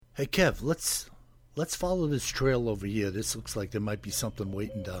Hey Kev, let's follow this trail over here. This looks like there might be something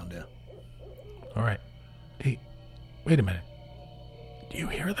waiting down there. All right. Hey, wait a minute. Do you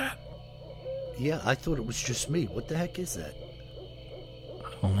hear that? Yeah, I thought it was just me. What the heck is that? I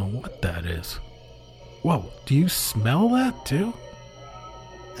don't know what that is. Whoa, do you smell that too?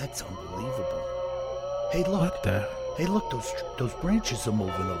 That's unbelievable. Hey, look. What the? Hey, look, those branches are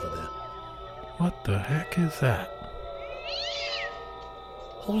moving over there. What the heck is that?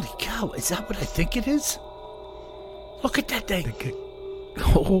 Holy cow, is that what I think it is? Look at that thing.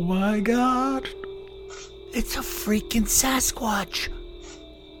 Oh my God. It's a freaking Sasquatch.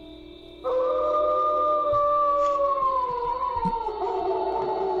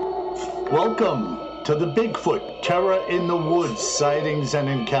 Welcome to the Bigfoot Terror in the Woods Sightings and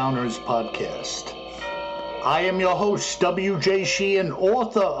Encounters podcast. I am your host, W.J. Sheehan,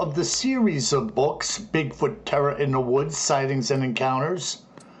 author of the series of books, Bigfoot Terror in the Woods Sightings and Encounters.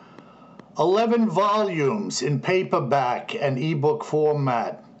 11 volumes in paperback and ebook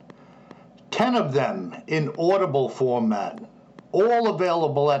format. 10 of them in Audible format. All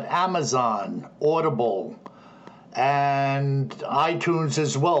available at Amazon, Audible, and iTunes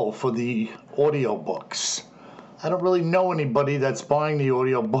as well for the audiobooks. I don't really know anybody that's buying the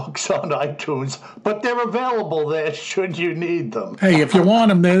audiobooks on iTunes, but they're available there should you need them. Hey, if you want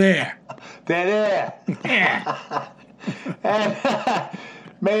them, they're there. They're there. Yeah. And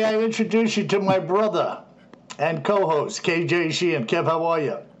may I introduce you to my brother and co-host, KJ Sheehan. Kev, how are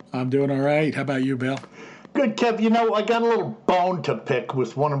you? I'm doing all right. How about you, Bill? Good, Kev. You know, I got a little bone to pick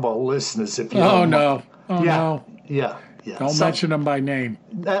with one of our listeners. If you Oh, no. Oh, yeah, no. Yeah. Don't mention them by name.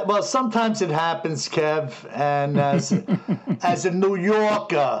 Well, sometimes it happens, Kev, and as a New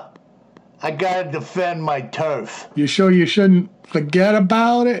Yorker, I got to defend my turf. You sure you shouldn't forget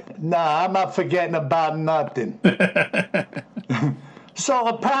about it? Nah, I'm not forgetting about nothing. So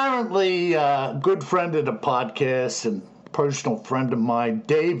apparently, a good friend of the podcast and personal friend of mine,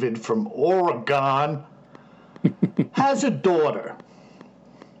 David from Oregon, has a daughter.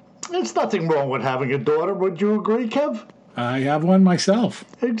 There's nothing wrong with having a daughter. Would you agree, Kev? I have one myself.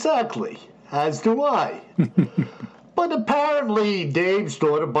 Exactly. As do I. But apparently, Dave's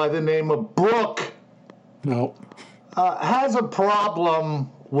daughter, by the name of Brooke, No. has a problem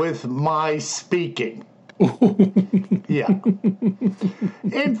with my speaking. Yeah.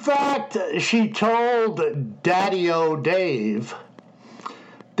 In fact, she told Daddy-O Dave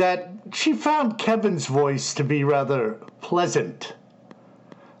that she found Kevin's voice to be rather pleasant,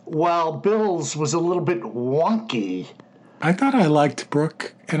 while Bill's was a little bit wonky. I thought I liked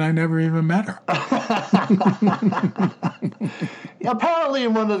Brooke, and I never even met her. Apparently,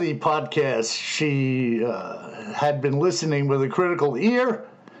 in one of the podcasts, she had been listening with a critical ear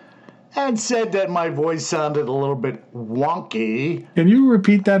and said that my voice sounded a little bit wonky. Can you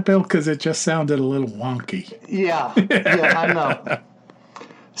repeat that, Bill? Because it just sounded a little wonky. Yeah, I know.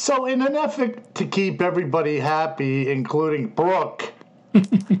 So in an effort to keep everybody happy, including Brooke,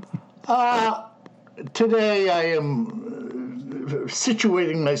 today I am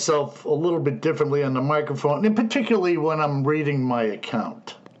situating myself a little bit differently on the microphone, and particularly when I'm reading my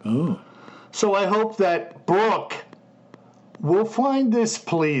account. Oh. So I hope that Brooke will find this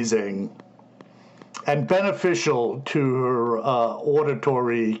pleasing and beneficial to her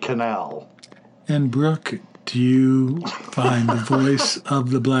auditory canal. And Brooke, do you find the voice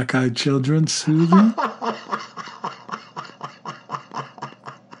of the Black-Eyed Children soothing?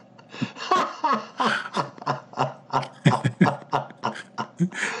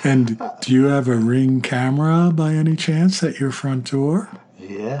 And do you have a Ring camera by any chance at your front door?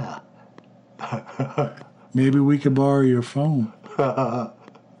 Yeah. Maybe we could borrow your phone.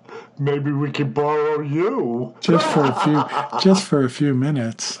 Maybe we could borrow you. Just for a few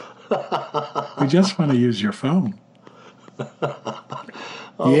minutes. We just want to use your phone.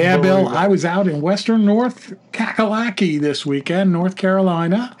 Yeah, Bill, I was out in western North Kakalaki this weekend, North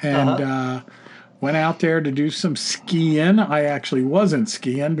Carolina, and went out there to do some skiing. I actually wasn't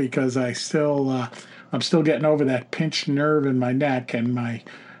skiing because I'm still getting over that pinched nerve in my neck, and my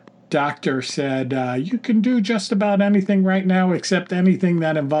doctor said, you can do just about anything right now except anything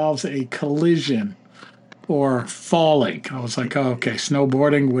that involves a collision or falling. I was like, oh, okay,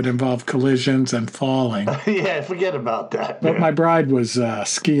 snowboarding would involve collisions and falling. Yeah, forget about that. But my bride was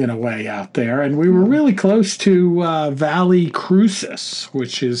skiing away out there, and we were really close to Valley Crucis,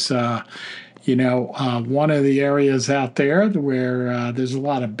 which is, one of the areas out there where there's a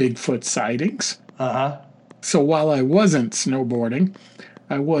lot of Bigfoot sightings. Uh-huh. So while I wasn't snowboarding,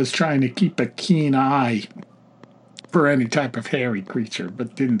 I was trying to keep a keen eye for any type of hairy creature,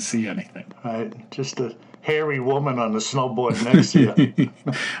 but didn't see anything. Right, just hairy woman on the snowboard next to you.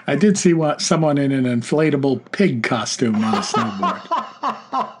 I did see someone in an inflatable pig costume on a snowboard,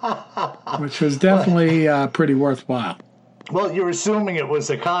 which was definitely pretty worthwhile. Well, you're assuming it was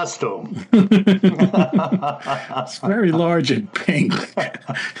a costume. It's very large and pink.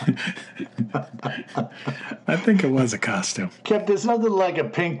 I think it was a costume. Kev, there's nothing like a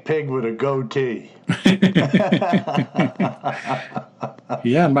pink pig with a goatee.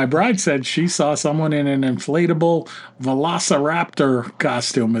 Yeah, and my bride said she saw someone in an inflatable velociraptor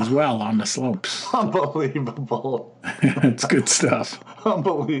costume as well on the slopes. Unbelievable. It's good stuff.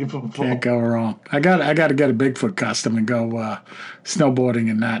 Unbelievable. Can't go wrong. I got to get a Bigfoot costume and go snowboarding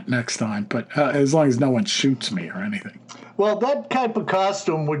in that next time. But as long as no one shoots me or anything. Well, that type of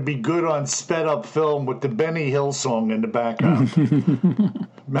costume would be good on sped up film with the Benny Hill song in the background.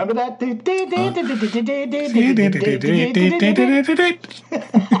 Remember that?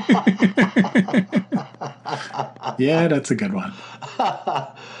 Yeah, that's a good one.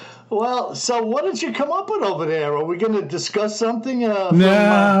 Well, so what did you come up with over there? Are we going to discuss something?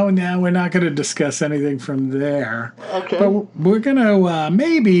 No, we're not going to discuss anything from there. Okay. But we're going to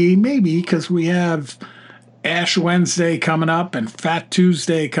maybe, because we have Ash Wednesday coming up and Fat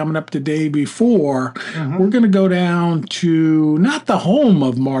Tuesday coming up the day before, we're going to go down to not the home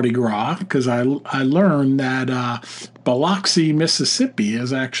of Mardi Gras, because I learned that Biloxi, Mississippi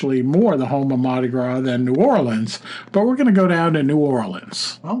is actually more the home of Mardi Gras than New Orleans, but we're going to go down to New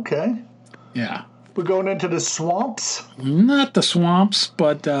Orleans. Okay. Yeah. We're going into the swamps? Not the swamps,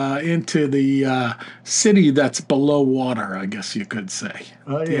 but into the city that's below water, I guess you could say.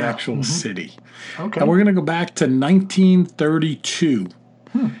 The actual city. Okay. And we're going to go back to 1932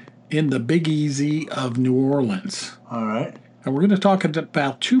 in the Big Easy of New Orleans. All right. And we're going to talk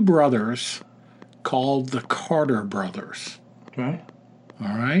about two brothers called the Carter brothers. Okay.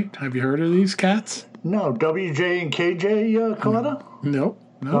 All right. Have you heard of these cats? No. WJ and KJ Carter? Nope.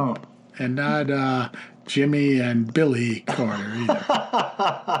 Oh. And not Jimmy and Billy Carter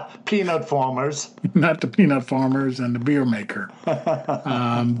either. Peanut farmers. Not the peanut farmers and the beer maker.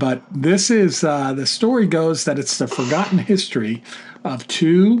 But this is, the story goes that it's the forgotten history of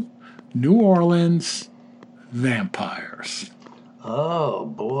two New Orleans vampires. Oh,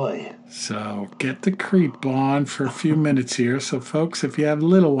 boy. So get the creep on for a few minutes here. So, folks, if you have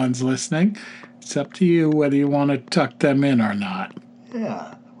little ones listening, it's up to you whether you want to tuck them in or not.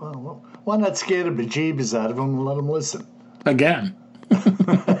 Yeah. Well, why not scare the bejeebers out of them and let them listen? Again.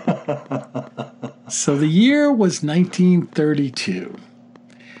 So the year was 1932,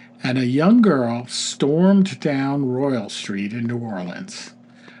 and a young girl stormed down Royal Street in New Orleans.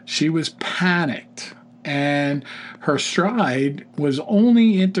 She was panicked, and her stride was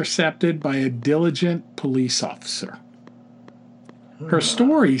only intercepted by a diligent police officer. Her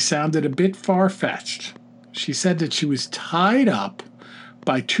story sounded a bit far-fetched. She said that she was tied up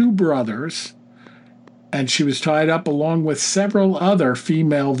by two brothers, and she was tied up along with several other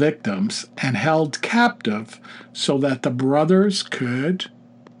female victims and held captive so that the brothers could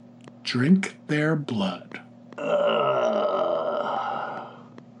drink their blood.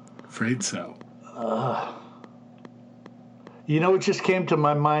 Afraid so. You know what just came to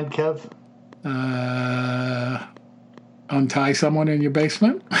my mind, Kev? Untie someone in your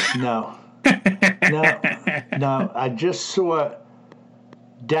basement? No. No. I just saw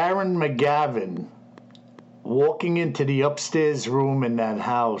Darren McGavin walking into the upstairs room in that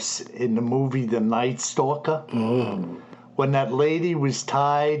house in the movie The Night Stalker. Oh. When that lady was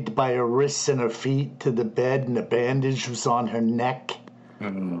tied by her wrists and her feet to the bed and the bandage was on her neck.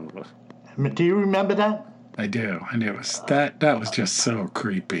 Oh. Do you remember that? I do. And it was that was just so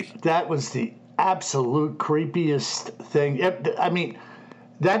creepy. That was the absolute creepiest thing. I mean,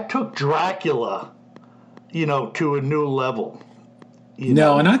 that took Dracula, to a new level. And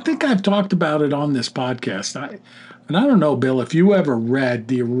I think I've talked about it on this podcast. I don't know, Bill, if you ever read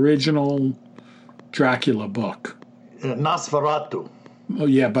the original Dracula book. Nosferatu. Oh,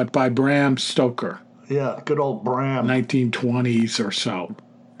 yeah, but by Bram Stoker. Yeah, good old Bram. 1920s or so.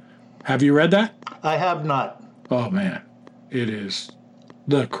 Have you read that? I have not. Oh, man. It is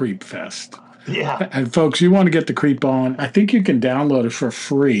the creep fest. Yeah. And, folks, you want to get the creep on, I think you can download it for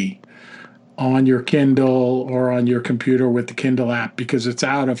free on your Kindle or on your computer with the Kindle app because it's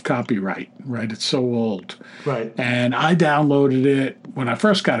out of copyright, right? It's so old. Right. And I downloaded it when I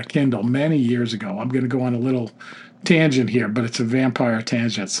first got a Kindle many years ago. I'm going to go on a little tangent here, but it's a vampire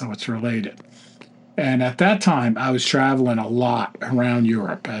tangent, so it's related. And at that time, I was traveling a lot around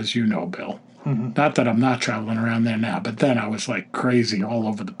Europe, as you know, Bill. Not that I'm not traveling around there now, but then I was like crazy all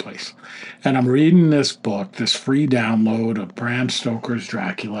over the place. And I'm reading this book, this free download of Bram Stoker's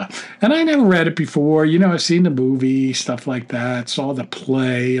Dracula. And I never read it before. You know, I've seen the movie, stuff like that. Saw the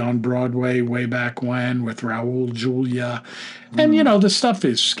play on Broadway way back when with Raul Julia. And, you know, the stuff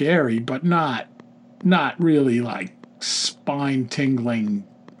is scary, but not really like spine-tingling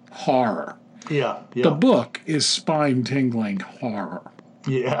horror. Yeah. The book is spine-tingling horror.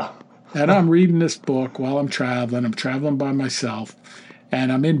 Yeah. And I'm reading this book while I'm traveling. I'm traveling by myself, and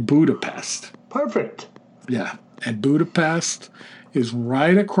I'm in Budapest. Perfect. Yeah. And Budapest is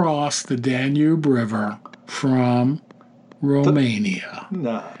right across the Danube River from Romania.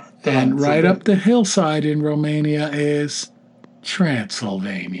 And right up the hillside in Romania is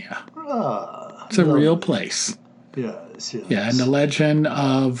Transylvania. It's a real place. Yes. Yeah, and the legend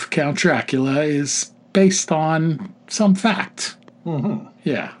of Count Dracula is based on some fact.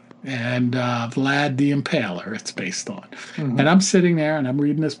 Yeah. And Vlad the Impaler, it's based on. And I'm sitting there and I'm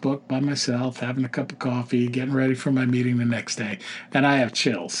reading this book by myself, having a cup of coffee, getting ready for my meeting the next day. And I have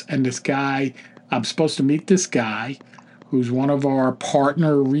chills. And this guy, I'm supposed to meet this guy who's one of our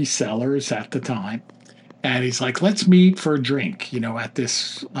partner resellers at the time. And he's like, let's meet for a drink, you know, at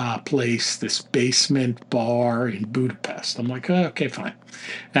this place, this basement bar in Budapest. I'm like, oh, okay, fine.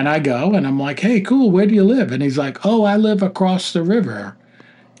 And I go and I'm like, hey, cool, where do you live? And he's like, oh, I live across the river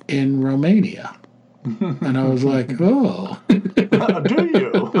in Romania. And I was like, oh. Do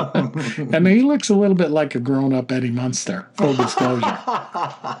you? And he looks a little bit like a grown-up Eddie Munster, full disclosure.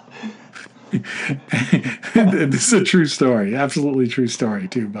 This is a true story, absolutely true story,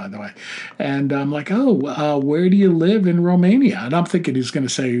 too, by the way. And I'm like, oh, where do you live in Romania? And I'm thinking he's going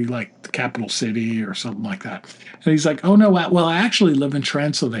to say, like, the capital city or something like that. And he's like, oh, no, well, I actually live in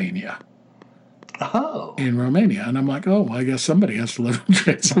Transylvania. Oh. In Romania. And I'm like, oh, well, I guess somebody has to live in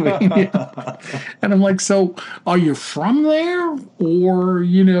Transylvania. And I'm like, so are you from there? Or,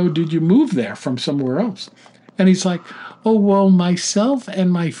 you know, did you move there from somewhere else? And he's like, oh, well, myself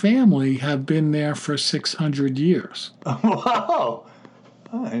and my family have been there for 600 years. Wow.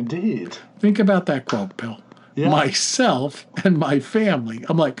 Oh, indeed. Think about that quote, Bill. Yeah. Myself and my family.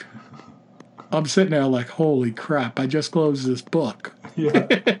 I'm like, I'm sitting there like, holy crap, I just closed this book. Yeah.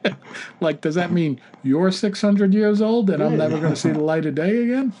 Like, does that mean you're 600 years old and I'm never going to see the light of day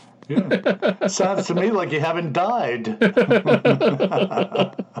again? Yeah. Sounds to me like you haven't died. And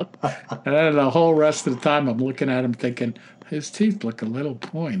then the whole rest of the time I'm looking at him thinking, his teeth look a little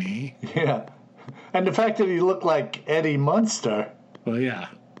pointy. Yeah. And the fact that he looked like Eddie Munster. Well, yeah.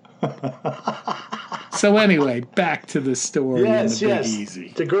 So anyway, back to the story in the Big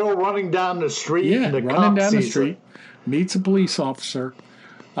Easy. The girl running down the street. Yeah, and the running down the sees street, meets a police officer,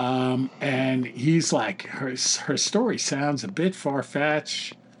 and he's like, her story sounds a bit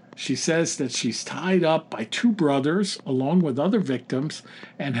far-fetched. She says that she's tied up by two brothers along with other victims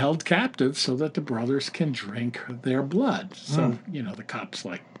and held captive so that the brothers can drink their blood. So, you know, the cop's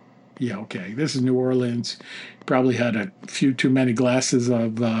like, yeah, okay, this is New Orleans. Probably had a few too many glasses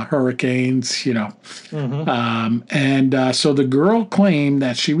of hurricanes, you know. So the girl claimed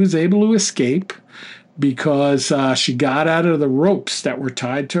that she was able to escape because she got out of the ropes that were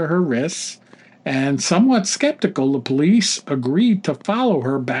tied to her wrists. And somewhat skeptical, the police agreed to follow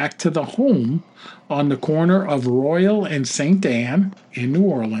her back to the home on the corner of Royal and St. Anne in New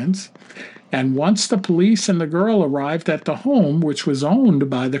Orleans. And once the police and the girl arrived at the home, which was owned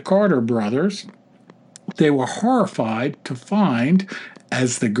by the Carter brothers, they were horrified to find,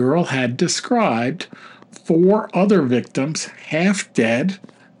 as the girl had described, 4 other victims, half dead,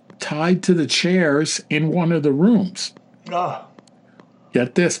 tied to the chairs in one of the rooms.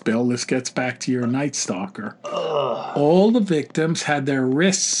 Get this, Bill. This gets back to your Night Stalker. All the victims had their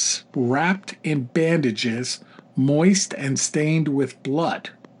wrists wrapped in bandages, moist and stained with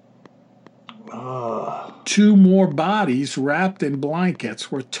blood. 2 more bodies wrapped in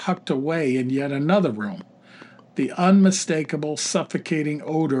blankets were tucked away in yet another room. The unmistakable, suffocating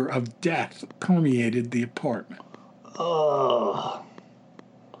odor of death permeated the apartment.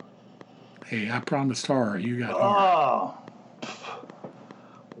 Hey, I promised horror. You got horror.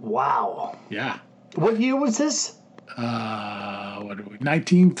 Wow. Yeah. What year was this?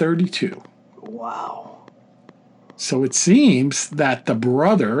 1932. Wow. So it seems that the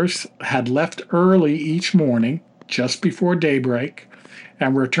brothers had left early each morning, just before daybreak,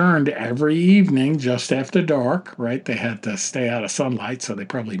 and returned every evening just after dark, right? They had to stay out of sunlight, so they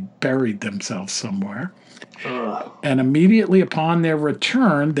probably buried themselves somewhere. And immediately upon their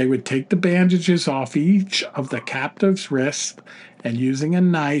return, they would take the bandages off each of the captives' wrists and using a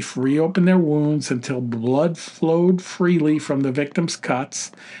knife reopened their wounds until blood flowed freely from the victim's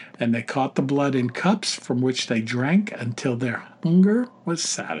cuts, and they caught the blood in cups from which they drank until their hunger was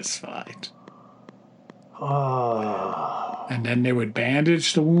satisfied. And then they would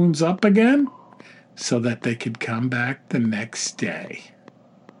bandage the wounds up again so that they could come back the next day.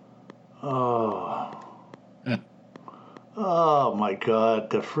 Oh. Oh, my God,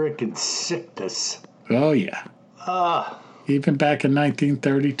 the freaking sickness. Oh, yeah. Even back in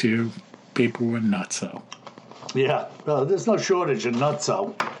 1932, people were nutso. Yeah, there's no shortage of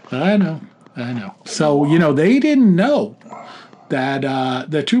nutso. I know. So, they didn't know that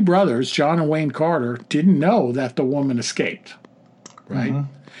the two brothers, John and Wayne Carter, didn't know that the woman escaped, right?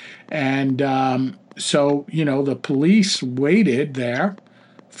 Mm-hmm. And so, the police waited there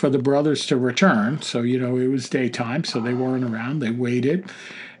for the brothers to return. So, it was daytime, so they weren't around. They waited.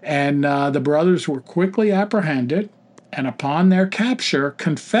 And the brothers were quickly apprehended, and upon their capture,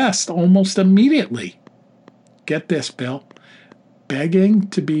 confessed almost immediately. Get this, Bill. Begging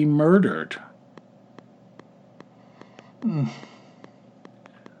to be murdered.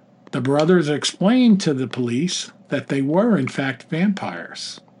 The brothers explained to the police that they were, in fact,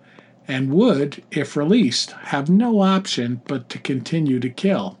 vampires, and would, if released, have no option but to continue to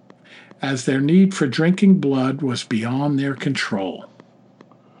kill, as their need for drinking blood was beyond their control.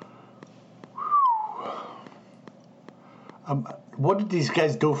 What did these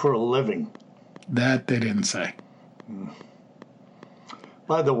guys do for a living? That they didn't say.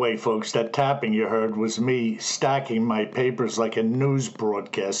 By the way, folks, that tapping you heard was me stacking my papers like a news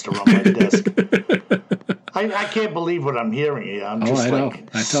broadcaster on my desk. I can't believe what I'm hearing here. I know.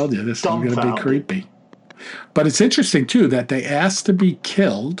 I told you, this is going to be creepy. But it's interesting, too, that they asked to be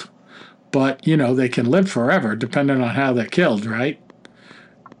killed, but, they can live forever depending on how they're killed, right?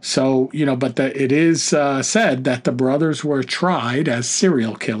 So, but it is said that the brothers were tried as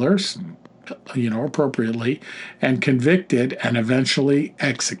serial killers, appropriately, and convicted and eventually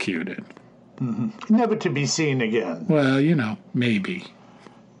executed. Mm-hmm. Never to be seen again. Well, maybe.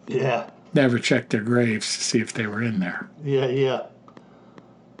 Yeah. Never checked their graves to see if they were in there. Yeah.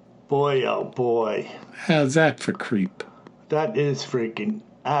 Boy, oh boy. How's that for creep? That is freaking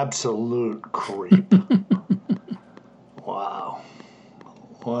absolute creep. Wow.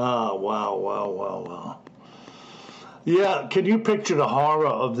 Yeah, can you picture the horror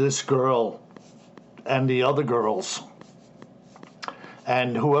of this girl and the other girls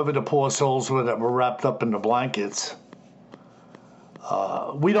and whoever the poor souls were that were wrapped up in the blankets?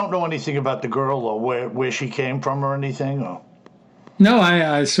 We don't know anything about the girl or where she came from or anything? Or? No,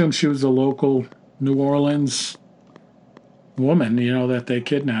 I assume she was a local New Orleans woman, that they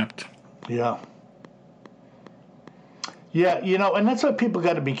kidnapped. Yeah. Yeah, and that's why people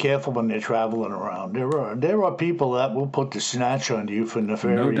got to be careful when they're traveling around. There are people that will put the snatch on you for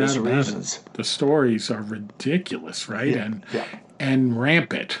nefarious reasons. The stories are ridiculous, right? And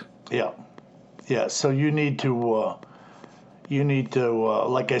rampant. Yeah. So you need to,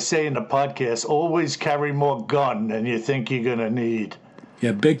 like I say in the podcast, always carry more gun than you think you're gonna need.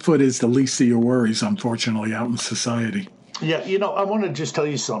 Yeah, Bigfoot is the least of your worries, unfortunately, out in society. Yeah, I want to just tell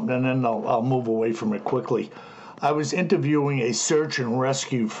you something, and then I'll move away from it quickly. I was interviewing a search and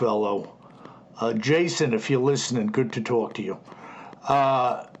rescue fellow. Jason, if you're listening, good to talk to you.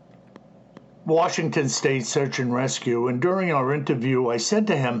 Washington State Search and Rescue. And during our interview, I said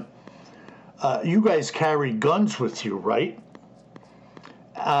to him, you guys carry guns with you, right?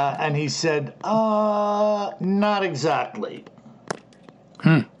 And he said, not exactly.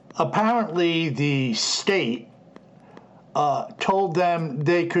 Apparently, the state told them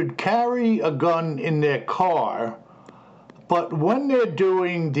they could carry a gun in their car, but when they're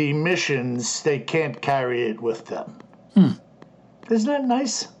doing the missions, they can't carry it with them. Isn't that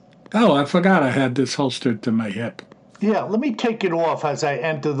nice? Oh, I forgot I had this holstered to my hip. Yeah, let me take it off as I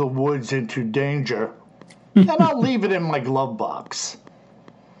enter the woods into danger, and I'll leave it in my glove box.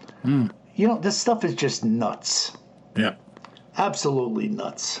 This stuff is just nuts. Yeah. Absolutely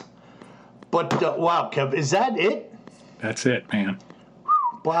nuts. But, wow, Kev, is that it? That's it, man.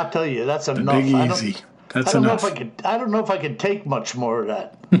 Well, I'll tell you, that's enough. Big easy. That's enough. I don't know if I could take much more of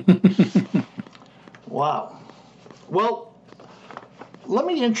that. Wow. Well, let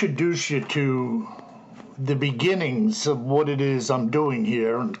me introduce you to the beginnings of what it is I'm doing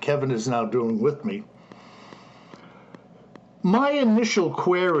here, and Kevin is now doing with me. My initial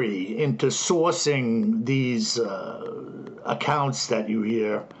query into sourcing these accounts that you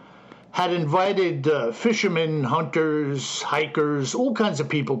hear had invited fishermen, hunters, hikers, all kinds of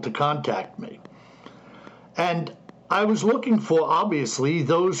people to contact me. And I was looking for, obviously,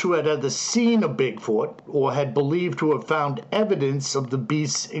 those who had either seen a Bigfoot or had believed to have found evidence of the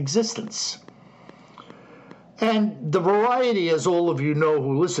beast's existence. And the variety, as all of you know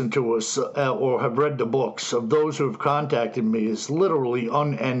who listen to us or have read the books, of those who have contacted me is literally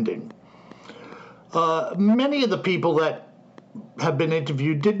unending. Many of the people that have been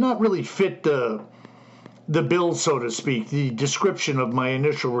interviewed did not really fit the bill, so to speak, the description of my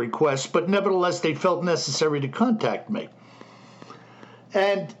initial request, but nevertheless they felt necessary to contact me.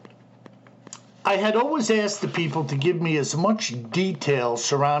 And I had always asked the people to give me as much detail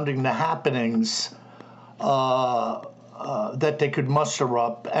surrounding the happenings that they could muster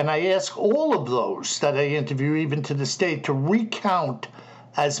up, and I asked all of those that I interview, even to this day, to recount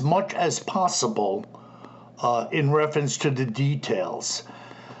as much as possible in reference to the details.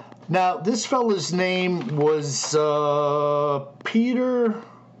 Now, this fella's name was Peter.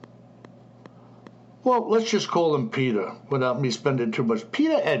 Well, let's just call him Peter without me spending too much.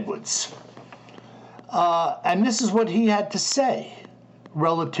 Peter Edwards. And this is what he had to say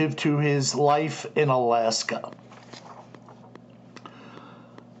relative to his life in Alaska.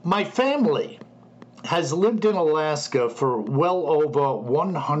 My family has lived in Alaska for well over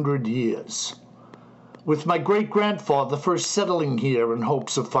 100 years, with my great-grandfather first settling here in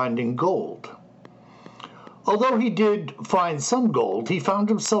hopes of finding gold. Although he did find some gold, he found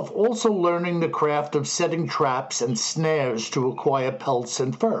himself also learning the craft of setting traps and snares to acquire pelts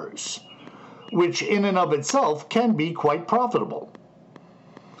and furs, which in and of itself can be quite profitable.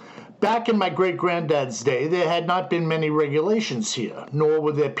 Back in my great-granddad's day, there had not been many regulations here, nor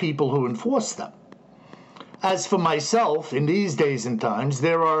were there people who enforced them. As for myself, in these days and times,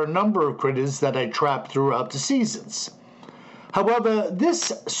 there are a number of critters that I trap throughout the seasons. However,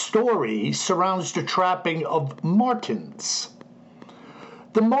 this story surrounds the trapping of martens.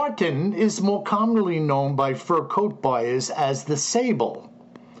 The marten is more commonly known by fur coat buyers as the sable.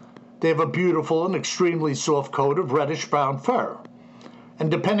 They have a beautiful and extremely soft coat of reddish-brown fur, and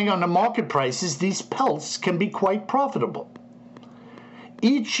depending on the market prices, these pelts can be quite profitable.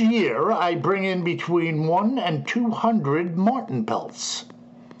 Each year, I bring in between 100 and 200 marten pelts.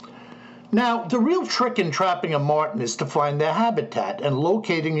 Now, the real trick in trapping a marten is to find their habitat and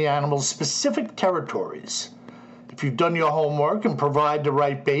locating the animal's specific territories. If you've done your homework and provide the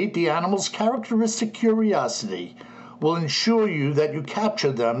right bait, the animal's characteristic curiosity will ensure you that you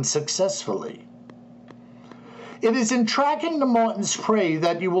capture them successfully. It is in tracking the marten's prey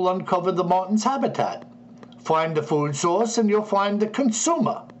that you will uncover the marten's habitat. Find the food source and you'll find the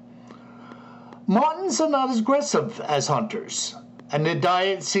consumer. Martens are not as aggressive as hunters, and their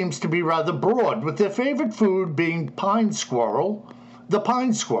diet seems to be rather broad, with their favorite food being the pine squirrel.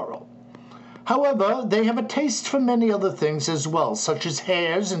 However, they have a taste for many other things as well, such as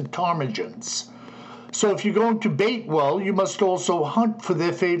hares and ptarmigans. So if you're going to bait well, you must also hunt for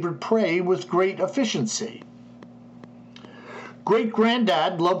their favorite prey with great efficiency.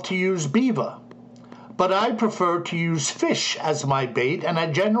 Great-granddad loved to use beaver, but I prefer to use fish as my bait, and I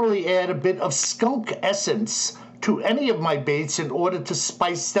generally add a bit of skunk essence to any of my baits in order to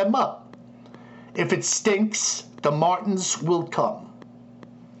spice them up. If it stinks, the martens will come.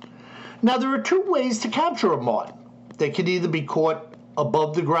 Now, there are two ways to capture a marten. They can either be caught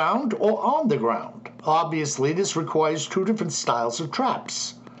above the ground or on the ground. Obviously, this requires two different styles of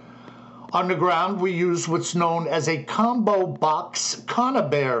traps. On the ground, we use what's known as a combo box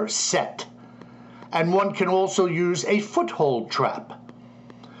conibear set, and one can also use a foothold trap.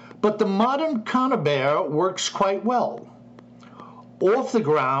 But the modern conibear works quite well. Off the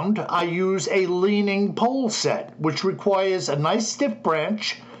ground, I use a leaning pole set, which requires a nice stiff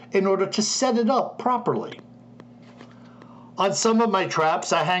branch in order to set it up properly. On some of my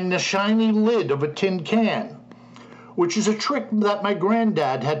traps, I hang the shiny lid of a tin can, which is a trick that my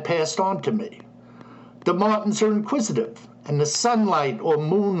granddad had passed on to me. The martens are inquisitive, and the sunlight or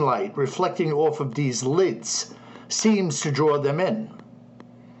moonlight reflecting off of these lids seems to draw them in.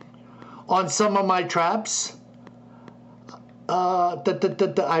 On some of my traps, I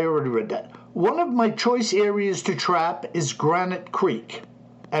already read that. One of my choice areas to trap is Granite Creek,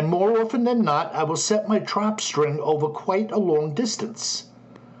 and more often than not, I will set my trap string over quite a long distance.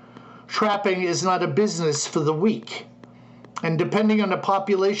 Trapping is not a business for the weak, and depending on the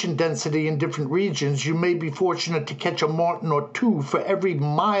population density in different regions, you may be fortunate to catch a marten or two for every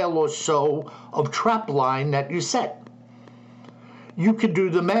mile or so of trap line that you set. You could do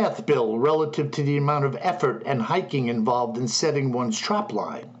the math, Bill, relative to the amount of effort and hiking involved in setting one's trap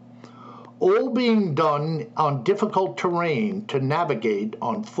line, all being done on difficult terrain to navigate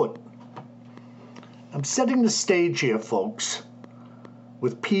on foot. I'm setting the stage here, folks,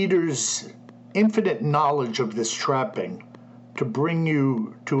 with Peter's infinite knowledge of this trapping to bring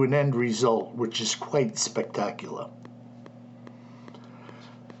you to an end result which is quite spectacular.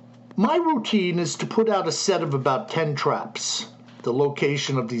 My routine is to put out a set of about 10 traps. The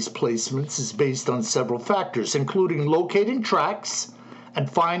location of these placements is based on several factors, including locating tracks and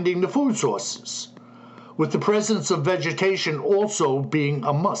finding the food sources, with the presence of vegetation also being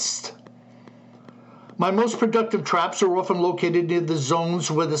a must. My most productive traps are often located near the zones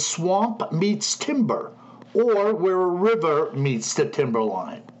where the swamp meets timber or where a river meets the timber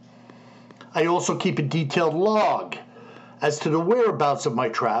line. I also keep a detailed log as to the whereabouts of my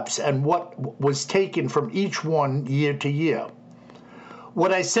traps and what was taken from each one year to year.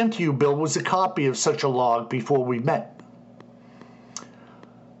 What I sent to you, Bill, was a copy of such a log before we met.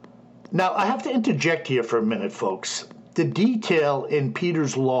 Now, I have to interject here for a minute, folks. The detail in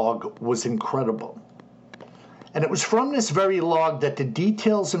Peter's log was incredible. And it was from this very log that the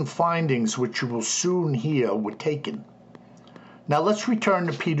details and findings which you will soon hear were taken. Now let's return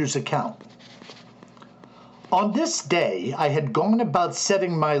to Peter's account. On this day, I had gone about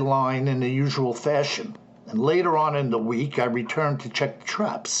setting my line in the usual fashion, and later on in the week, I returned to check the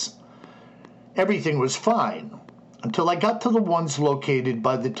traps. Everything was fine, until I got to the ones located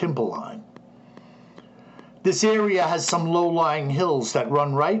by the timber line. This area has some low-lying hills that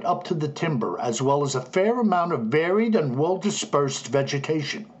run right up to the timber, as well as a fair amount of varied and well-dispersed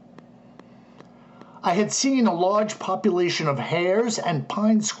vegetation. I had seen a large population of hares and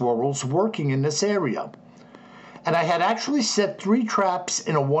pine squirrels working in this area, and I had actually set 3 traps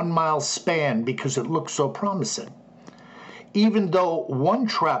in a 1-mile span because it looked so promising, even though 1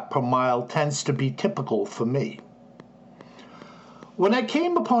 trap per mile tends to be typical for me. When I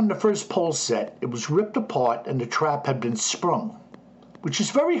came upon the first pole set, it was ripped apart and the trap had been sprung, which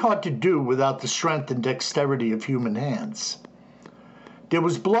is very hard to do without the strength and dexterity of human hands. There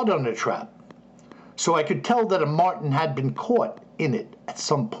was blood on the trap, so I could tell that a marten had been caught in it at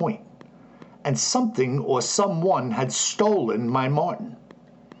some point, and something or someone had stolen my marten.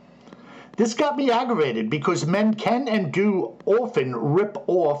 This got me aggravated because men can and do often rip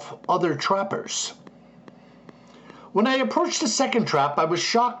off other trappers. When I approached the second trap, I was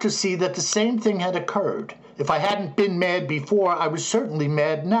shocked to see that the same thing had occurred. If I hadn't been mad before, I was certainly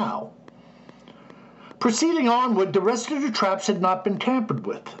mad now. Proceeding onward, the rest of the traps had not been tampered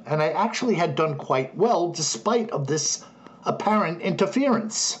with, and I actually had done quite well despite of this apparent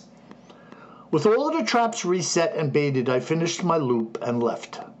interference. With all of the traps reset and baited, I finished my loop and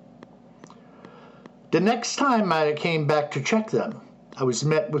left. The next time I came back to check them, I was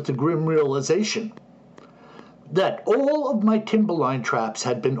met with the grim realization that all of my timberline traps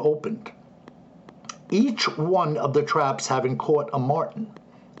had been opened, each one of the traps having caught a marten,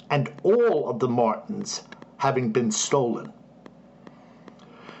 and all of the martens having been stolen.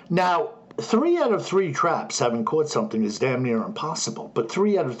 Now, 3 out of 3 traps having caught something is damn near impossible, but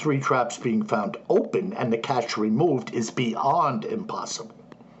 3 out of 3 traps being found open and the catch removed is beyond impossible.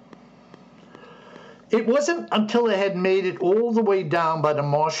 It wasn't until I had made it all the way down by the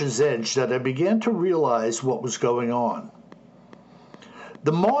marsh's edge that I began to realize what was going on.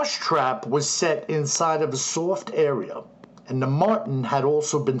 The marsh trap was set inside of a soft area, and the marten had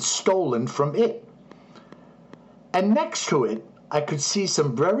also been stolen from it. And next to it, I could see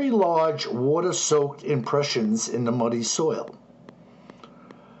some very large water-soaked impressions in the muddy soil.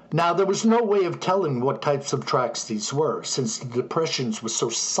 Now, there was no way of telling what types of tracks these were, since the depressions were so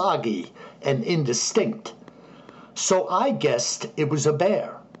soggy and indistinct. So I guessed it was a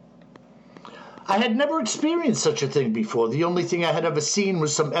bear. I had never experienced such a thing before. The only thing I had ever seen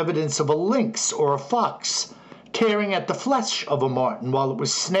was some evidence of a lynx or a fox tearing at the flesh of a marten while it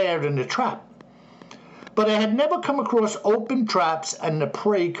was snared in a trap. But I had never come across open traps and the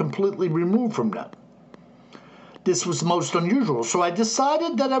prey completely removed from them. This was most unusual, so I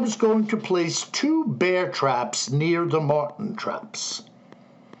decided that I was going to place 2 bear traps near the marten traps.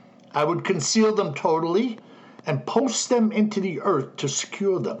 I would conceal them totally and post them into the earth to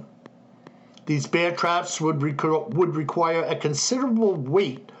secure them. These bear traps would require a considerable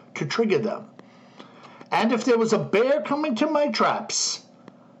weight to trigger them. And if there was a bear coming to my traps,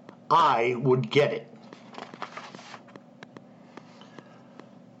 I would get it.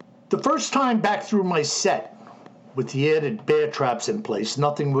 The first time back through my set, with the added bear traps in place,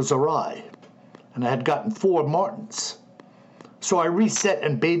 nothing was awry, and I had gotten 4 martens. So I reset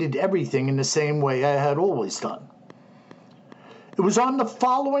and baited everything in the same way I had always done. It was on the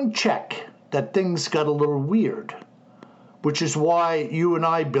following check that things got a little weird, which is why you and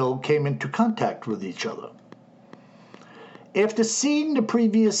I, Bill, came into contact with each other. After seeing the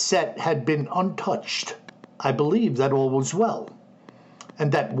previous set had been untouched, I believed that all was well,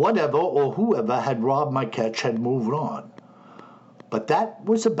 and that whatever or whoever had robbed my catch had moved on. But that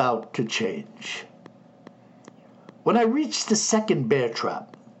was about to change. When I reached the second bear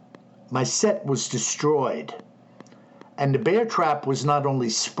trap, my set was destroyed, and the bear trap was not only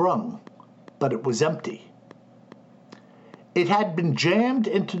sprung, but it was empty. It had been jammed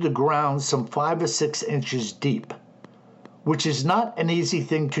into the ground some 5 or 6 inches deep, which is not an easy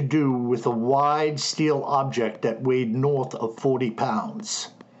thing to do with a wide steel object that weighed north of 40 pounds.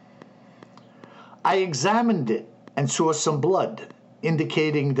 I examined it and saw some blood,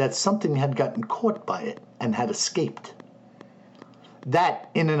 indicating that something had gotten caught by it and had escaped.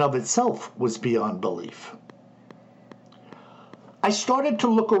 That, in and of itself, was beyond belief. I started to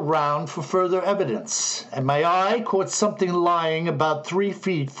look around for further evidence, and my eye caught something lying about 3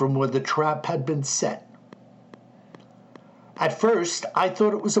 feet from where the trap had been set. At first, I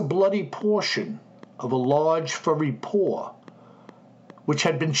thought it was a bloody portion of a large furry paw, which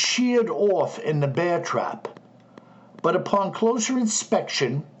had been sheared off in the bear trap, but upon closer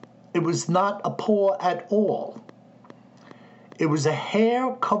inspection, it was not a paw at all. It was a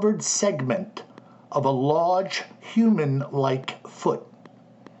hair-covered segment of a large human-like foot.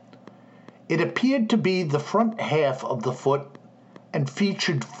 It appeared to be the front half of the foot and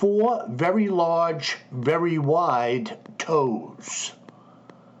featured 4 very large, very wide toes.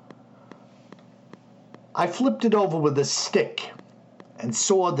 I flipped it over with a stick and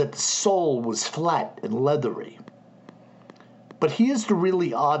saw that the sole was flat and leathery. But here's the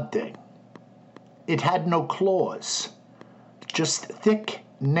really odd thing. It had no claws, just thick,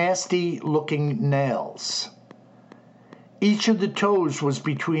 nasty-looking nails. Each of the toes was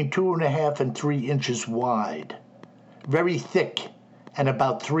between 2.5 and 3 inches wide, very thick and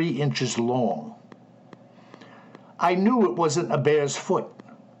about 3 inches long. I knew it wasn't a bear's foot,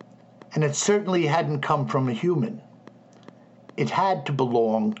 and it certainly hadn't come from a human. It had to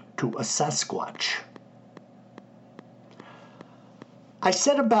belong to a Sasquatch. I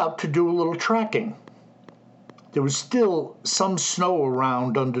set about to do a little tracking. There was still some snow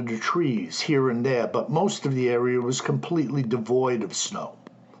around under the trees here and there, but most of the area was completely devoid of snow.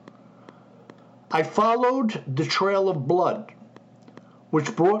 I followed the trail of blood,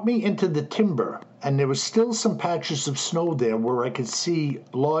 which brought me into the timber, and there was still some patches of snow there where I could see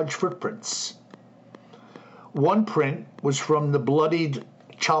large footprints. One print was from the bloodied,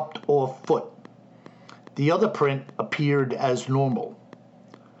 chopped-off foot. The other print appeared as normal.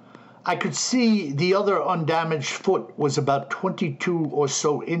 I could see the other undamaged foot was about 22 or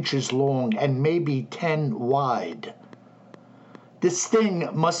so inches long and maybe 10 wide. This thing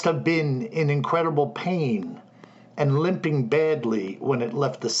must have been in incredible pain and limping badly when it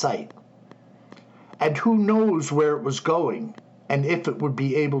left the site. And who knows where it was going and if it would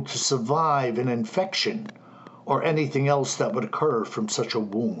be able to survive an infection or anything else that would occur from such a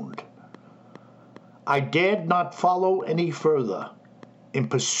wound. I dared not follow any further in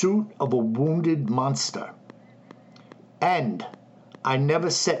pursuit of a wounded monster. And I never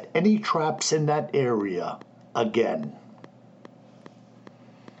set any traps in that area again.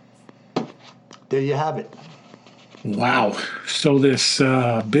 There you have it. Wow. So this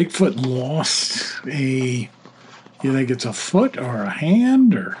Bigfoot lost you think it's a foot or a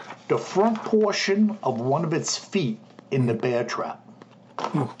hand or? The front portion of one of its feet in the bear trap.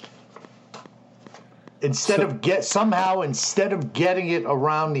 Ooh. Instead of getting it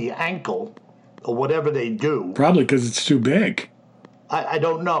around the ankle or whatever they do. Probably because it's too big. I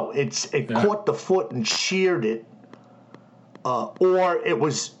don't know. It caught the foot and sheared it. Or it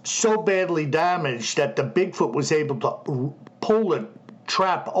was so badly damaged that the Bigfoot was able to pull the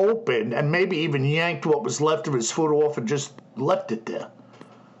trap open and maybe even yanked what was left of his foot off and just left it there.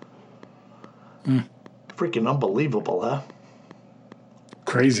 Freaking unbelievable, huh?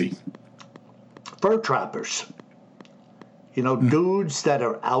 Crazy. Fur trappers. Dudes that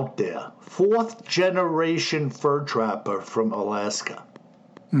are out there. 4th generation fur trapper from Alaska.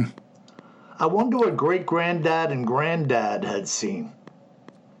 I wonder what great-granddad and granddad had seen.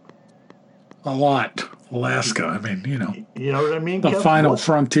 A lot. Alaska. I mean, You know what I mean? the Kev? final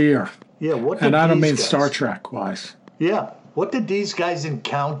frontier. Yeah, what did And I don't mean guys, Star Trek-wise. Yeah, what did these guys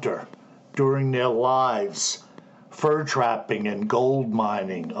encounter during their lives fur trapping and gold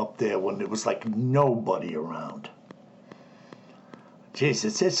mining up there when there was like nobody around? Jeez,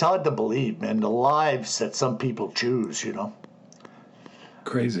 it's hard to believe, man, the lives that some people choose,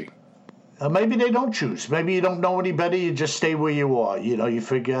 Crazy. Maybe they don't choose. Maybe you don't know any better. You just stay where you are. You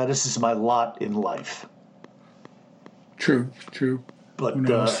figure, this is my lot in life. True. But Who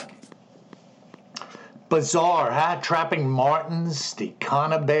knows? Bizarre, huh? Trapping martens, the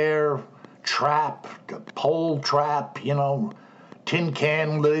conibear trap, the pole trap, tin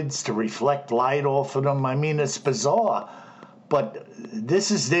can lids to reflect light off of them. I mean, it's bizarre. But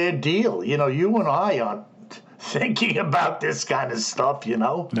this is their deal. You know, you and I aren't thinking about this kind of stuff, you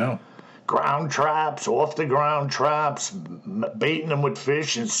know? No. Ground traps, off the ground traps, baiting them with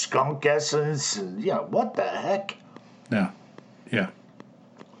fish and skunk essence. And, you know, what the heck? No. Yeah.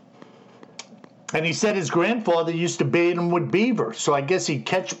 And he said his grandfather used to bait him with beaver. So I guess he'd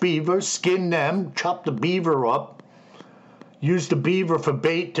catch beaver, skin them, chop the beaver up, use the beaver for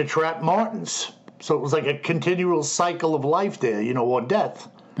bait to trap martens. So it was like a continual cycle of life there, you know, or death.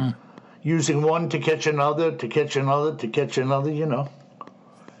 Using one to catch another, to catch another, to catch another, you know.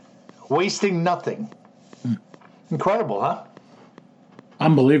 Wasting nothing. Incredible, huh?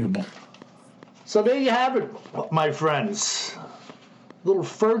 Unbelievable. So there you have it, my friends. Little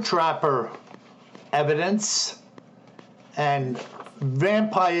fur trapper evidence and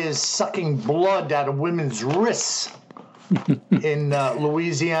vampires sucking blood out of women's wrists in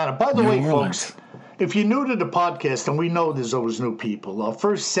Louisiana. By the way, folks, if you're new to the podcast, and we know there's always new people, our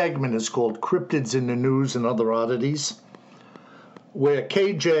first segment is called Cryptids in the News and Other Oddities, where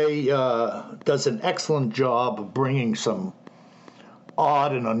KJ does an excellent job of bringing some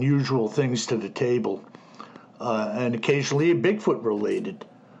odd and unusual things to the table, and occasionally Bigfoot related.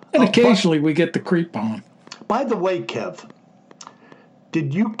 And occasionally we get the creep on. By the way, Kev,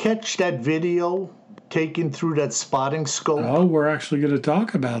 did you catch that video taken through that spotting scope? Oh, we're actually going to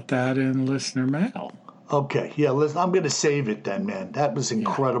talk about that in listener mail. Okay, yeah, listen, I'm going to save it then, man. That was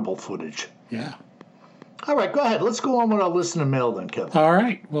incredible footage. Yeah. All right, go ahead. Let's go on with our listener mail then, Kev. All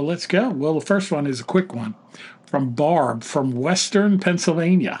right, well, let's go. Well, the first one is a quick one from Barb from Western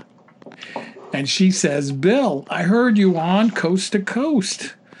Pennsylvania. And she says, Bill, I heard you on Coast to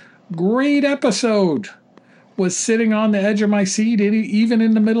Coast. Great episode. Was sitting on the edge of my seat even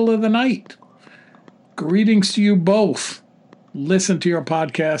in the middle of the night. Greetings to you both. Listen to your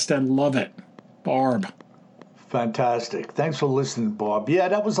podcast and love it. Barb. Fantastic. Thanks for listening, Barb. Yeah,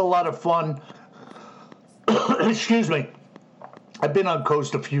 that was a lot of fun. Excuse me. I've been on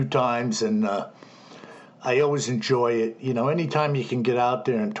Coast a few times, and I always enjoy it. You know, anytime you can get out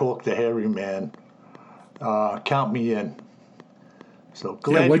there and talk to Hairy Man, count me in. So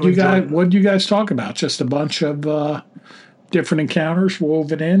glad what do you guys talk about? Just a bunch of different encounters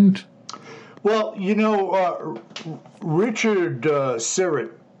woven in? Well, you know, Richard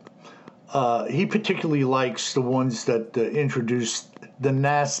Sirrett, he particularly likes the ones that introduce the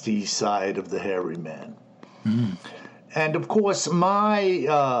nasty side of the Hairy Man. Mm. And, of course,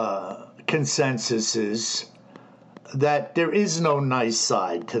 my consensus is that there is no nice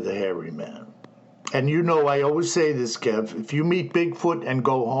side to the Hairy Man. And you know, I always say this, Kev, if you meet Bigfoot and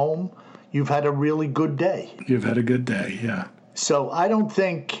go home, you've had a really good day. You've had a good day, yeah. So I don't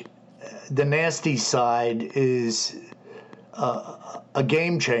think the nasty side is a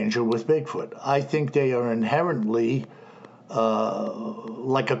game changer with Bigfoot. I think they are inherently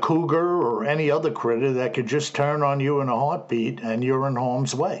like a cougar or any other critter that could just turn on you in a heartbeat and you're in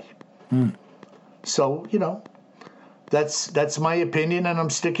harm's way. Mm. So, you know, that's my opinion and I'm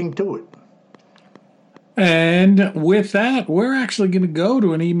sticking to it. And with that, we're actually going to go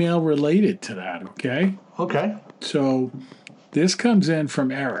to an email related to that, okay? Okay. So this comes in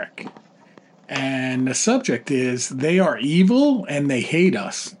from Eric. And the subject is, they are evil and they hate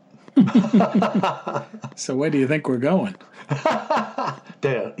us. So where do you think we're going?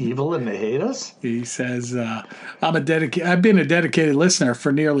 They're evil and they hate us? He says, I've been a dedicated listener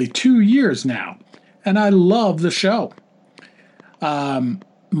for nearly 2 years now, and I love the show.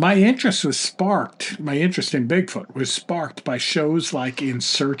 My interest in Bigfoot was sparked by shows like In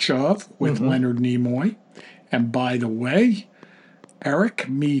Search Of with Leonard Nimoy. And by the way, Eric,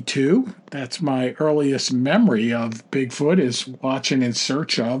 me too. That's my earliest memory of Bigfoot is watching In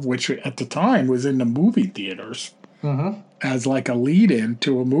Search Of, which at the time was in the movie theaters as like a lead-in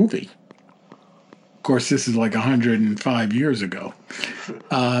to a movie. Of course, this is like 105 years ago.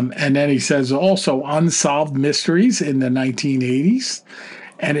 And then he says also Unsolved Mysteries in the 1980s.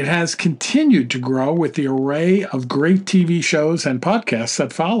 And it has continued to grow with the array of great TV shows and podcasts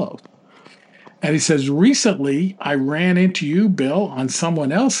that followed. And he says, recently I ran into you, Bill, on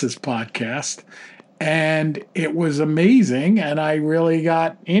someone else's podcast, and it was amazing. And I really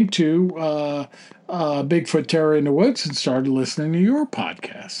got into Bigfoot Terror in the Woods and started listening to your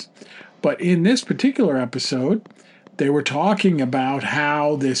podcast. But in this particular episode, they were talking about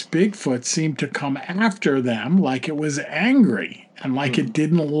how this Bigfoot seemed to come after them like it was angry and like it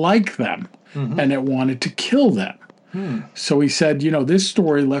didn't like them and it wanted to kill them. So he said, you know, this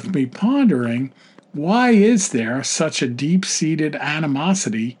story left me pondering, why is there such a deep-seated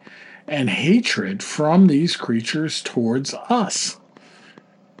animosity and hatred from these creatures towards us?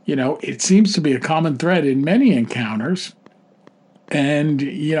 it seems to be a common thread in many encounters. And,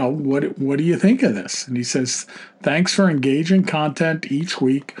 what do you think of this? And he says, thanks for engaging content each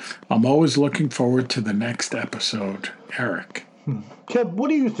week. I'm always looking forward to the next episode. Eric. Kev, what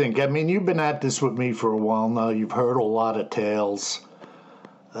do you think? I mean, you've been at this with me for a while now. You've heard a lot of tales.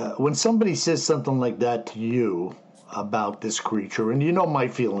 When somebody says something like that to you about this creature, and you know my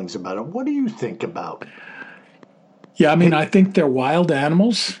feelings about it, what do you think about? Yeah, I mean, I think they're wild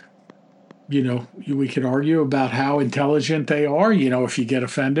animals. We could argue about how intelligent they are, if you get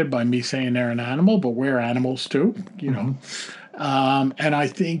offended by me saying they're an animal, but we're animals too, And I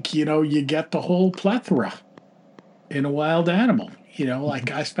think, you get the whole plethora in a wild animal.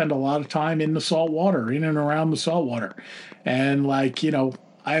 Like I spend a lot of time in the salt water, in and around the salt water. And I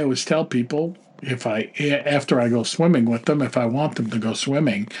always tell people, after I go swimming with them, if I want them to go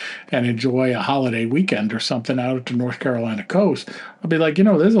swimming and enjoy a holiday weekend or something out at the North Carolina coast, I'll be like,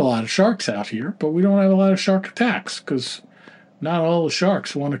 there's a lot of sharks out here, but we don't have a lot of shark attacks because not all the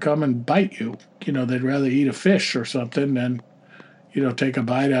sharks want to come and bite you. They'd rather eat a fish or something than, take a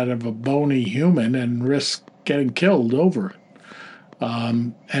bite out of a bony human and risk getting killed over it.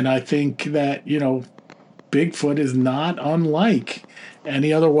 And I think that, Bigfoot is not unlike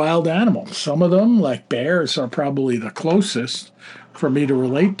any other wild animal. Some of them, like bears, are probably the closest for me to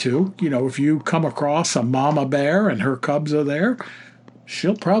relate to. If you come across a mama bear and her cubs are there,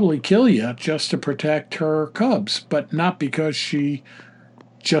 she'll probably kill you just to protect her cubs, but not because she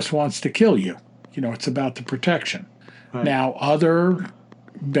just wants to kill you. It's about the protection. Right. Now, other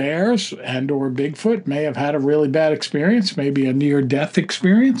bears and or Bigfoot may have had a really bad experience, maybe a near-death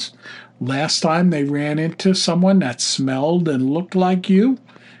experience. Last time they ran into someone that smelled and looked like you,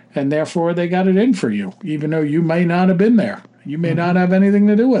 and therefore they got it in for you, even though you may not have been there. You may not have anything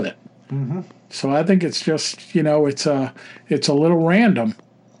to do with it. Mm-hmm. So I think it's just, it's a little random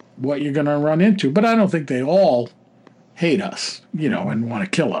what you're going to run into. But I don't think they all hate us, and want to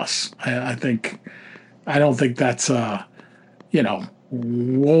kill us. I don't think that's,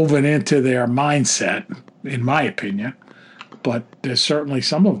 woven into their mindset, in my opinion. But there's certainly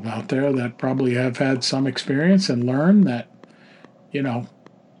some of them out there that probably have had some experience and learn that,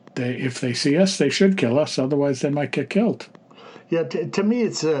 if they see us, they should kill us. Otherwise, they might get killed. Yeah, to me,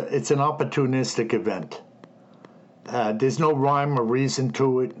 it's an opportunistic event. There's no rhyme or reason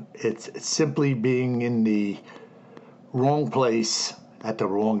to it. It's simply being in the wrong place at the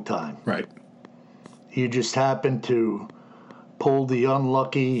wrong time. Right. You just happen to pull the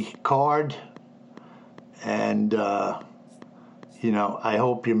unlucky card, and I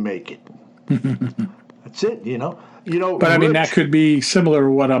hope you make it. That's it, But I mean, that could be similar to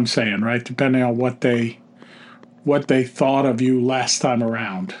what I'm saying, right? Depending on what they thought of you last time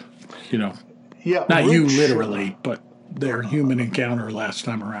around, Yeah. Not you literally, but their human encounter last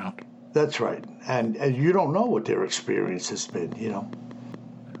time around. That's right. And you don't know what their experience has been,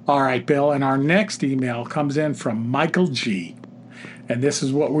 All right, Bill. And our next email comes in from Michael G. And this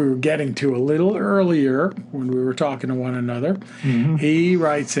is what we were getting to a little earlier when we were talking to one another. Mm-hmm. He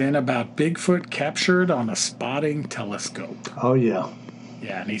writes in about Bigfoot captured on a spotting telescope. Oh, yeah.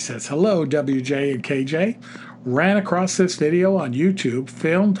 Yeah, and he says, hello, WJ and KJ. Ran across this video on YouTube,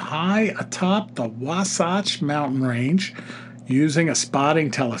 filmed high atop the Wasatch mountain range using a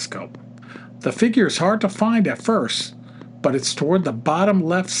spotting telescope. The figure is hard to find at first, but it's toward the bottom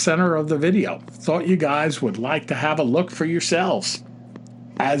left center of the video. Thought you guys would like to have a look for yourselves.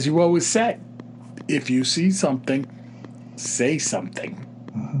 As you always say, if you see something, say something.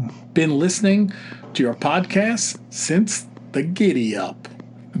 Mm-hmm. Been listening to your podcast since the giddy up.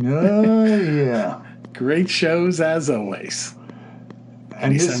 Oh, yeah. Great shows as always.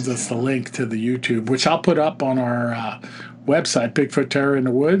 And he sends us the link to the YouTube, which I'll put up on our website, Bigfoot Terror in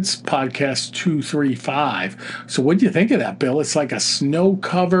the Woods, podcast 235. So what do you think of that, Bill? It's like a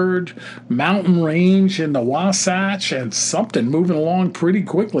snow-covered mountain range in the Wasatch and something moving along pretty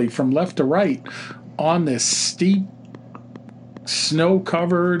quickly from left to right on this steep,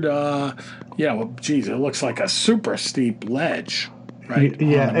 snow-covered, it looks like a super steep ledge. Right,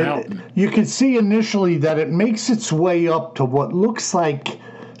 yeah, you can see initially that it makes its way up to what looks like,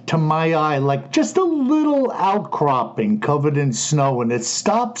 to my eye, like just a little outcropping covered in snow, and it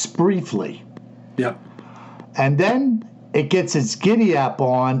stops briefly. Yep. And then it gets its giddy up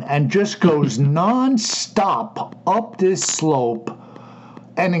on and just goes non-stop up this slope,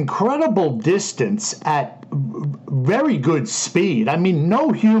 an incredible distance at very good speed. I mean,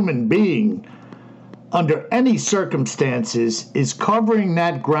 no human being under any circumstances is covering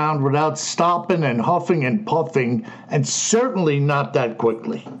that ground without stopping and huffing and puffing, and certainly not that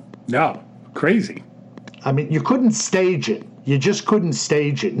quickly. No, crazy. I mean, you couldn't stage it. You just couldn't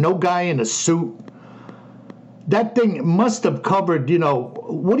stage it. No guy in a suit. That thing must have covered,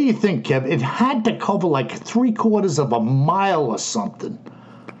 what do you think, Kev? It had to cover like 3/4 of a mile or something.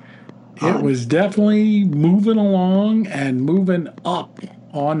 It was definitely moving along and moving up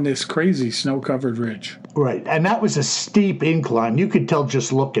on this crazy snow-covered ridge. Right, and that was a steep incline. You could tell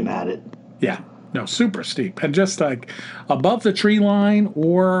just looking at it. Yeah, no, super steep. And just like above the tree line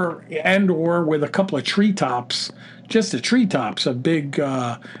or with a couple of treetops, just the treetops, a big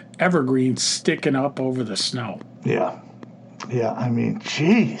evergreen sticking up over the snow. Yeah, I mean,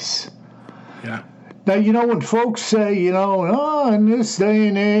 jeez. Yeah. Now, when folks say, in this day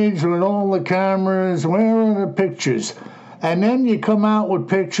and age with all the cameras, where are the pictures? And then you come out with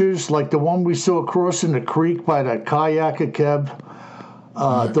pictures like the one we saw crossing the creek by that kayaker, Kev,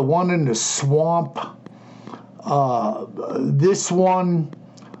 the one in the swamp, this one,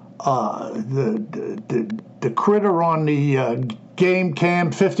 the critter on the game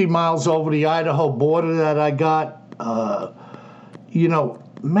cam 50 miles over the Idaho border that I got.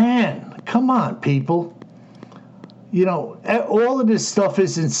 Man, come on, people. All of this stuff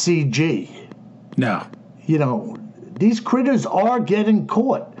isn't CG. No. These critters are getting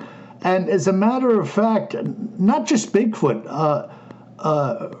caught. And as a matter of fact, not just Bigfoot,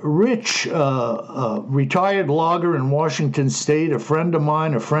 Rich, retired logger in Washington State, a friend of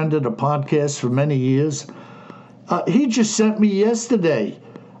mine, a friend of the podcast for many years, he just sent me yesterday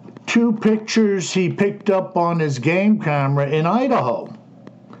 2 pictures he picked up on his game camera in Idaho.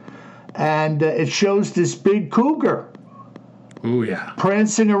 And it shows this big cougar. Oh, yeah.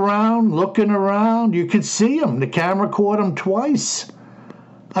 Prancing around, looking around. You could see him. The camera caught him twice.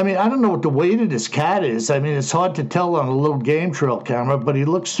 I mean, I don't know what the weight of this cat is. I mean, it's hard to tell on a little game trail camera, but he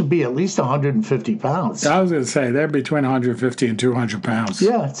looks to be at least 150 pounds. I was going to say, they're between 150 and 200 pounds.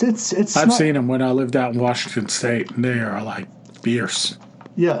 Yeah, it's I've seen them when I lived out in Washington State, and they are, like, fierce.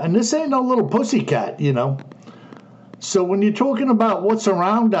 Yeah, and this ain't no little pussycat, So when you're talking about what's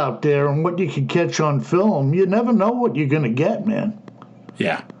around out there and what you can catch on film, you never know what you're going to get, man.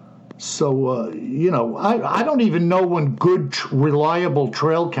 Yeah. So, I don't even know when good, reliable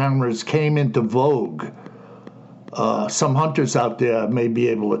trail cameras came into vogue. Some hunters out there may be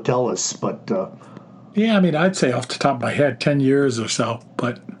able to tell us, but... yeah, I mean, I'd say off the top of my head, 10 years or so,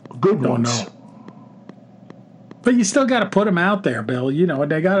 but good I don't ones. know. But you still got to put them out there, Bill,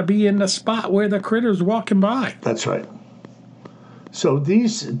 and they got to be in the spot where the critter's walking by. That's right. So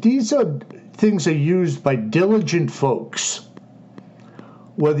these are things are used by diligent folks.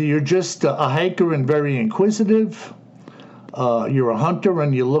 Whether you're just a hiker and very inquisitive, you're a hunter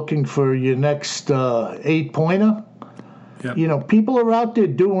and you're looking for your next 8-pointer. Yep. People are out there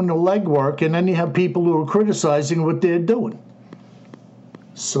doing the legwork, and then you have people who are criticizing what they're doing.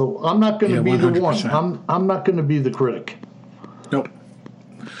 So I'm not going to be 100%. The one. I'm not going to be the critic. Nope.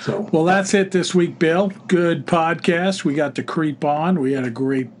 So well, that's it this week, Bill. Good podcast. We got to creep on. We had a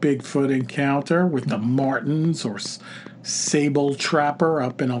great Bigfoot encounter with the Martens or Sable Trapper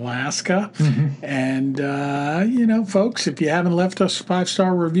up in Alaska. Mm-hmm. And, folks, if you haven't left us a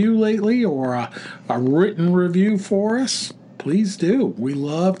 5-star review lately or a written review for us, please do. We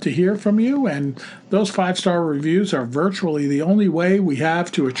love to hear from you, and those 5-star reviews are virtually the only way we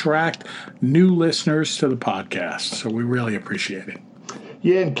have to attract new listeners to the podcast. So we really appreciate it.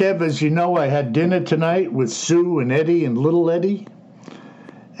 Yeah, and Kev, as you know, I had dinner tonight with Sue and Eddie and little Eddie.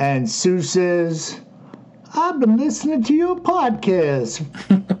 And Sue says, I've been listening to your podcast.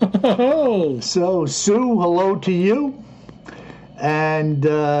 So, Sue, hello to you. And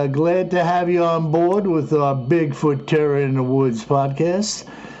glad to have you on board with our Bigfoot Terror in the Woods podcast.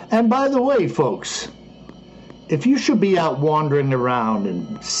 And by the way, folks, if you should be out wandering around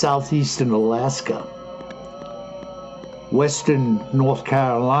in southeastern Alaska, western North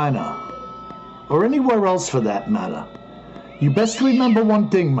Carolina, or anywhere else for that matter, you best remember one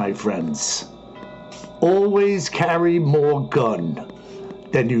thing, my friends. Always carry more gun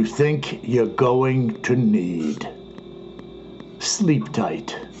than you think you're going to need. Sleep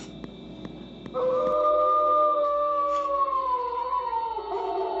tight.